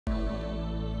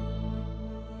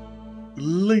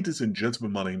Ladies and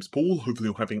gentlemen, my name's Paul. Hopefully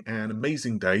you're having an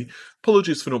amazing day.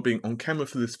 Apologies for not being on camera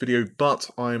for this video, but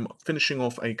I'm finishing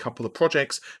off a couple of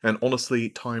projects and honestly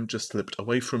time just slipped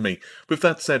away from me. With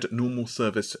that said, normal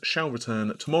service shall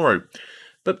return tomorrow.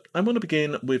 But I want to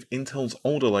begin with Intel's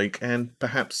Alder Lake and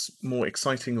perhaps more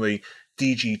excitingly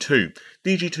DG2.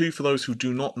 DG2, for those who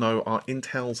do not know, are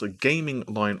Intel's gaming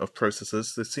line of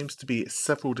processors. There seems to be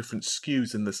several different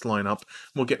SKUs in this lineup.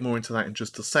 We'll get more into that in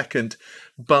just a second.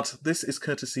 But this is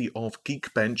courtesy of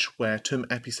Geekbench, where Tim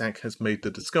Episak has made the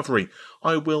discovery.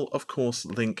 I will, of course,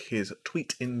 link his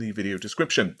tweet in the video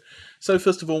description. So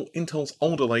first of all, Intel's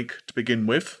Alder Lake to begin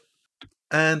with.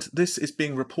 And this is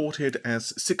being reported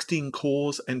as 16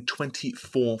 cores and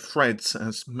 24 threads.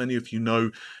 As many of you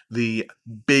know, the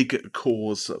big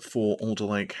cores for Alder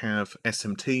Lake have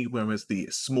SMT, whereas the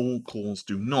small cores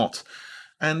do not.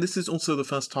 And this is also the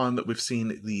first time that we've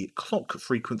seen the clock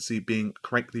frequency being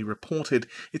correctly reported.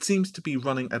 It seems to be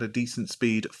running at a decent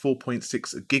speed,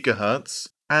 4.6 gigahertz.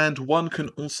 And one can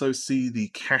also see the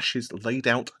caches laid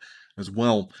out as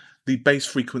well. The base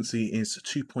frequency is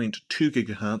 2.2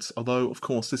 gigahertz, although of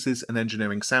course this is an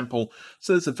engineering sample,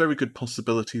 so there's a very good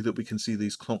possibility that we can see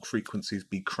these clock frequencies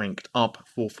be cranked up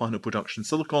for final production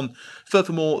silicon.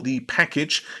 Furthermore, the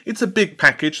package, it's a big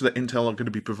package that Intel are going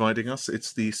to be providing us.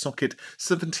 It's the socket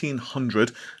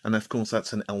 1700, and of course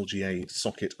that's an LGA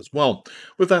socket as well.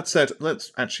 With that said,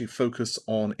 let's actually focus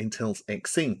on Intel's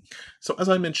Xe. So as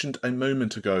I mentioned a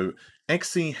moment ago,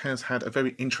 Xe has had a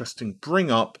very interesting bring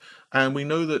up, and we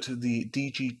know that the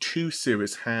DG2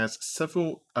 series has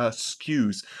several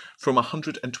SKUs from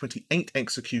 128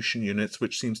 execution units,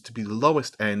 which seems to be the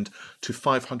lowest end, to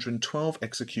 512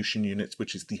 execution units,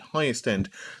 which is the highest end.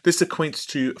 This equates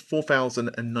to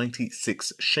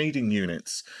 4,096 shading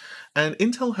units. And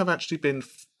Intel have actually been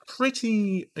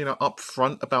pretty,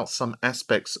 upfront about some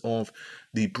aspects of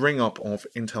the bring up of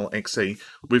Intel Xe.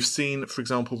 We've seen, for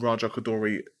example, Raja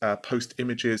Koduri post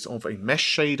images of a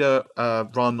mesh shader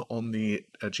run on the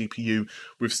GPU.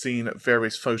 We've seen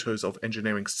various photos of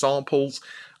engineering samples,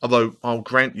 although I'll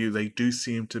grant you they do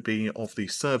seem to be of the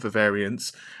server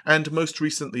variants. And most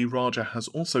recently, Raja has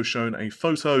also shown a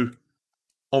photo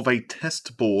of a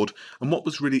test board, and what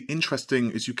was really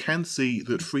interesting is you can see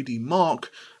that 3D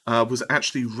Mark was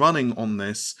actually running on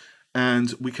this,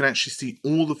 and we can actually see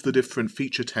all of the different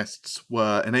feature tests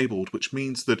were enabled, which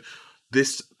means that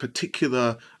this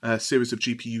particular series of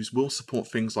GPUs will support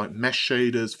things like mesh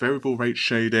shaders, variable rate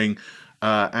shading,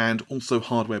 and also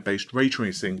hardware-based ray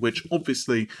tracing, which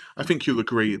obviously, I think you'll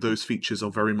agree, those features are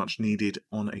very much needed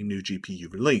on a new GPU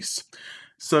release.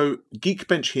 So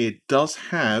Geekbench here does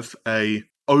have a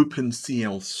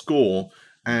OpenCL score,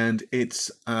 and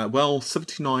it's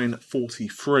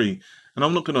 7943, and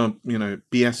I'm not gonna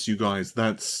BS you guys.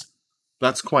 That's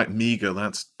quite meager.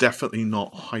 That's definitely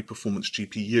not high performance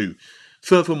GPU.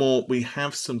 Furthermore, we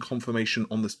have some confirmation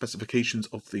on the specifications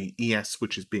of the ES,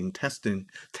 which is being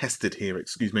tested here,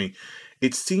 excuse me.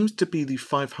 It seems to be the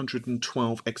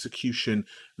 512 execution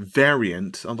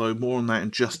variant, although more on that in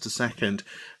just a second,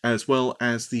 as well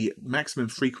as the maximum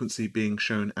frequency being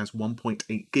shown as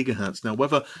 1.8 gigahertz. Now,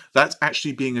 whether that's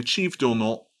actually being achieved or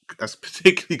not, as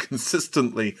particularly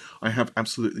consistently, I have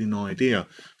absolutely no idea.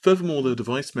 Furthermore, the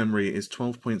device memory is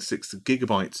 12.6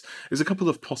 gigabytes. There's a couple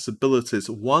of possibilities.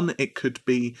 One, it could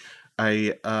be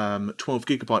a 12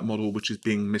 gigabyte model which is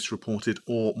being misreported,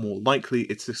 or more likely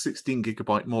it's a 16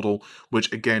 gigabyte model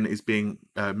which again is being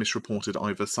misreported.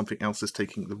 Either something else is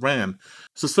taking the RAM.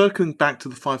 So circling back to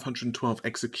the 512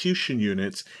 execution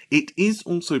units, it is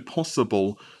also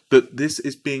possible that this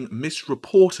is being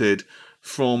misreported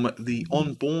from the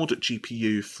onboard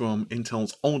GPU from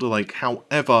Intel's Alder Lake.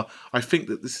 However, I think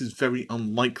that this is very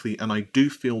unlikely, and I do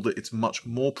feel that it's much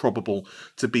more probable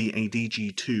to be a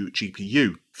DG2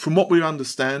 GPU. From what we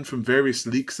understand from various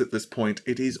leaks at this point,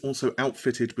 it is also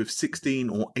outfitted with 16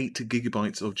 or 8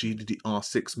 gigabytes of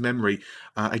GDDR6 memory.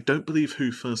 I don't believe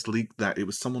who first leaked that. It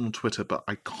was someone on Twitter, but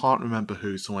I can't remember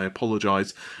who, so I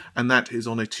apologize. And that is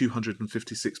on a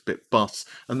 256-bit bus.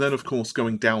 And then, of course,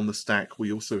 going down the stack,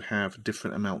 we also have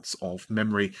different amounts of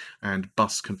memory and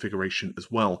bus configuration as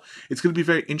well. It's going to be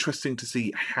very interesting to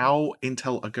see how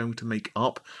Intel are going to make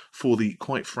up for the,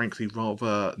 quite frankly,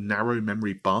 rather narrow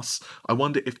memory bus. I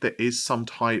wonder wonder if there is some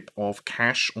type of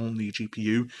cache on the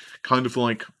GPU, kind of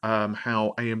like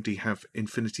how AMD have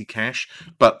Infinity Cache,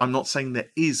 but I'm not saying there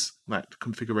is that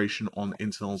configuration on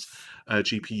Intel's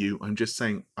GPU. I'm just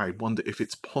saying I wonder if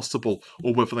it's possible,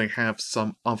 or whether they have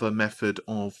some other method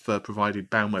of providing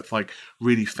bandwidth, like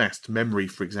really fast memory,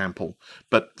 for example.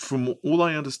 But from all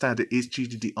I understand, it is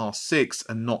GDDR6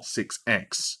 and not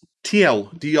 6X.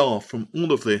 TLDR from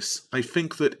all of this, I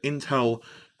think that Intel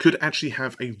could actually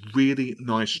have a really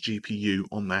nice GPU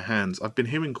on their hands. I've been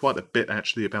hearing quite a bit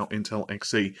actually about Intel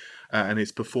Xe and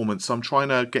its performance, so I'm trying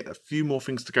to get a few more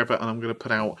things together, and I'm going to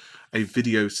put out a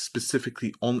video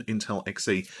specifically on Intel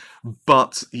Xe.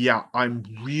 But yeah, I'm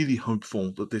really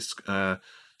hopeful that this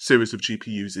series of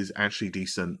GPUs is actually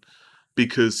decent,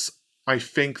 because I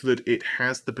think that it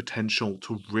has the potential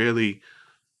to really,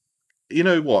 you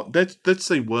know what, let's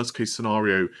say worst case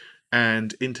scenario,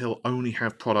 and Intel only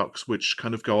have products which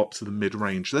kind of go up to the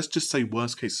mid-range. Let's just say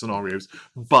worst case scenarios,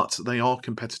 but they are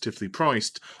competitively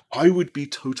priced. I would be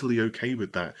totally okay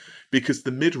with that, because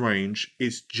the mid-range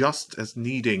is just as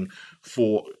needing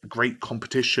for great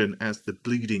competition as the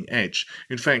bleeding edge.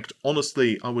 In fact,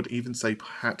 honestly, I would even say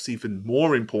perhaps even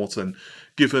more important,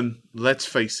 given, let's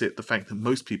face it, the fact that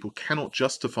most people cannot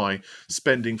justify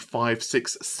spending $500,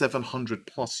 $600,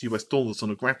 $700+ US on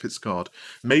a graphics card.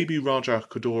 Maybe Raja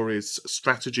Koduri's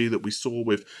strategy that we saw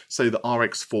with, say, the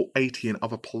RX 480 and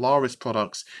other Polaris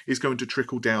products is going to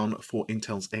trickle down for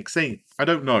Intel's Xe. I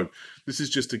don't know. This is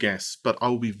just a guess, but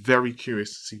I'll be very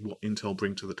curious to see what Intel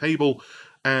bring to the table,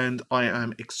 and I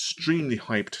am extremely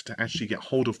hyped to actually get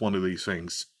hold of one of these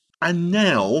things. And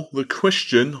now, the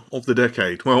question of the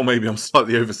decade. Well, maybe I'm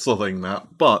slightly overselling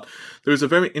that, but there is a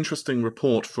very interesting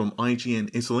report from IGN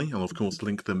Italy. I'll, of course,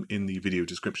 link them in the video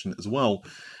description as well.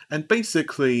 And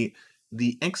basically,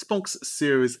 the Xbox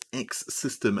Series X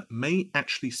system may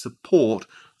actually support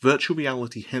virtual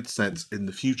reality headsets in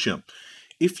the future.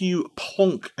 If you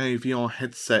plonk a VR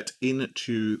headset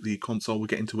into the console, we'll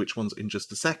get into which ones in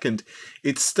just a second,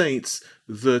 it states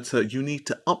that you need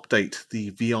to update the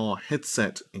VR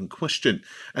headset in question.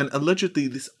 And allegedly,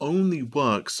 this only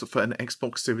works for an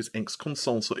Xbox Series X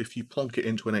console, so if you plonk it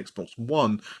into an Xbox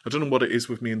One, I don't know what it is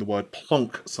with me in the word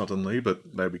plonk suddenly, but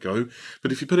there we go.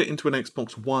 But if you put it into an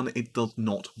Xbox One, it does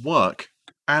not work.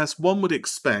 As one would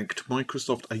expect,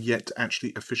 Microsoft are yet to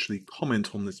actually officially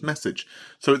comment on this message,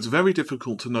 so it's very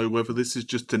difficult to know whether this is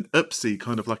just an oopsie,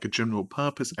 kind of like a general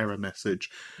purpose error message,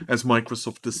 as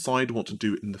Microsoft decide what to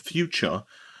do in the future,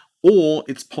 or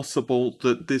it's possible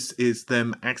that this is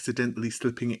them accidentally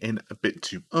slipping it in a bit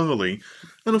too early,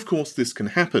 and of course this can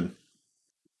happen.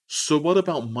 So what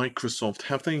about Microsoft?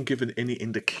 Have they given any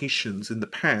indications in the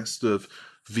past of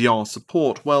VR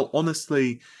support? Well,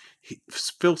 honestly,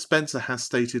 Phil Spencer has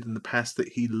stated in the past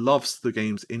that he loves the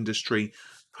games industry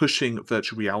pushing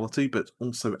virtual reality, but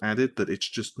also added that it's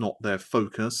just not their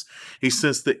focus. He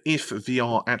says that if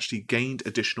VR actually gained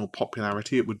additional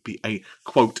popularity, it would be a,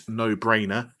 quote,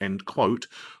 no-brainer, end quote,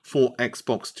 for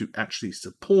Xbox to actually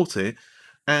support it.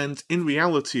 And in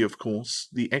reality, of course,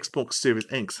 the Xbox Series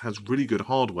X has really good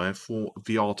hardware for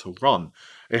VR to run.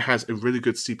 It has a really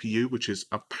good CPU, which is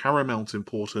of paramount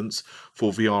importance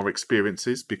for VR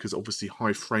experiences, because obviously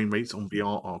high frame rates on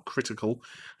VR are critical.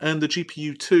 And the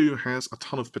GPU too has a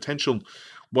ton of potential.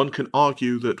 One can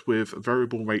argue that with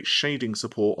variable rate shading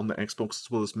support on the Xbox, as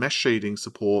well as mesh shading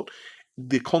support,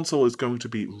 the console is going to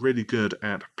be really good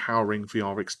at powering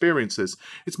VR experiences.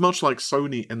 It's much like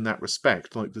Sony in that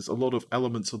respect. Like, there's a lot of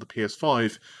elements of the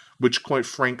PS5 which, quite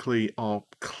frankly, are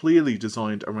clearly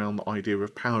designed around the idea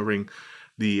of powering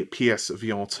the PS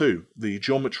VR2. The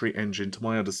geometry engine, to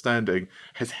my understanding,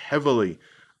 has heavily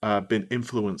been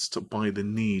influenced by the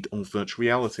need of virtual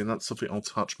reality, and that's something I'll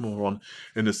touch more on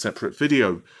in a separate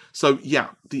video. So yeah,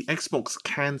 the Xbox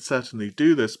can certainly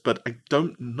do this, but I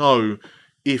don't know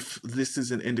if this is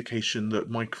an indication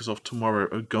that Microsoft tomorrow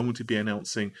are going to be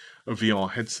announcing a VR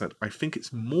headset. I think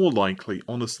it's more likely,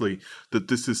 honestly, that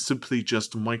this is simply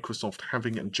just Microsoft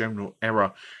having a general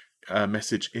error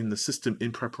message in the system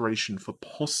in preparation for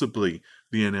possibly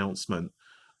the announcement.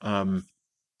 I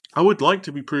would like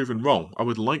to be proven wrong. I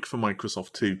would like for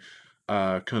Microsoft to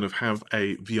kind of have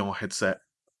a VR headset,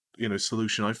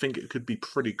 solution. I think it could be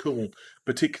pretty cool,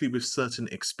 particularly with certain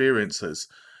experiences.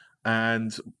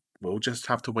 And we'll just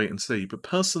have to wait and see. But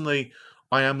personally,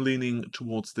 I am leaning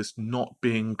towards this not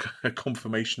being a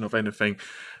confirmation of anything.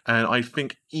 And I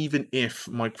think even if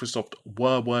Microsoft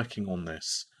were working on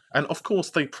this, and of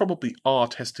course they probably are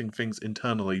testing things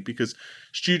internally, because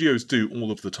studios do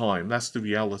all of the time. That's the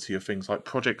reality of things. Like,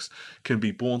 projects can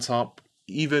be brought up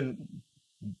even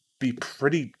be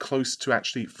pretty close to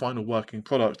actually final working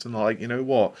product, and like, you know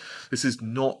what, this is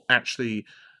not actually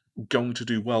going to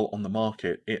do well on the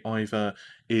market. It either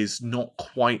is not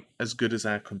quite as good as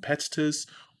our competitors,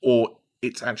 or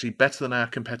it's actually better than our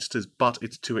competitors, but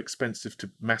it's too expensive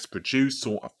to mass produce,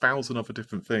 or 1,000 other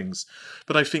different things.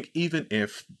 But I think even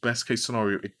if, best case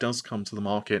scenario, it does come to the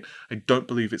market, I don't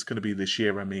believe it's going to be this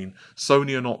year. I mean,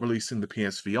 Sony are not releasing the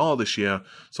PSVR this year,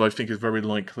 so I think it's very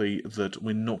likely that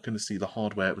we're not going to see the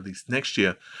hardware released next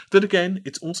year. Then again,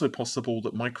 it's also possible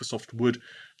that Microsoft would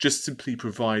just simply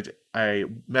provide a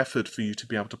method for you to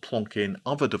be able to plonk in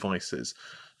other devices.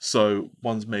 So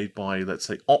ones made by, let's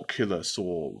say, Oculus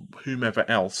or whomever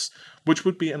else, which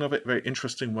would be another very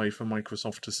interesting way for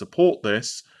Microsoft to support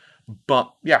this.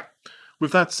 But yeah,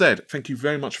 with that said, thank you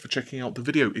very much for checking out the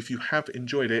video. If you have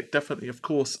enjoyed it, definitely, of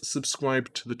course,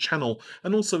 subscribe to the channel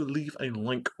and also leave a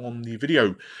like on the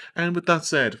video. And with that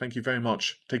said, thank you very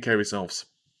much. Take care of yourselves.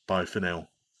 Bye for now.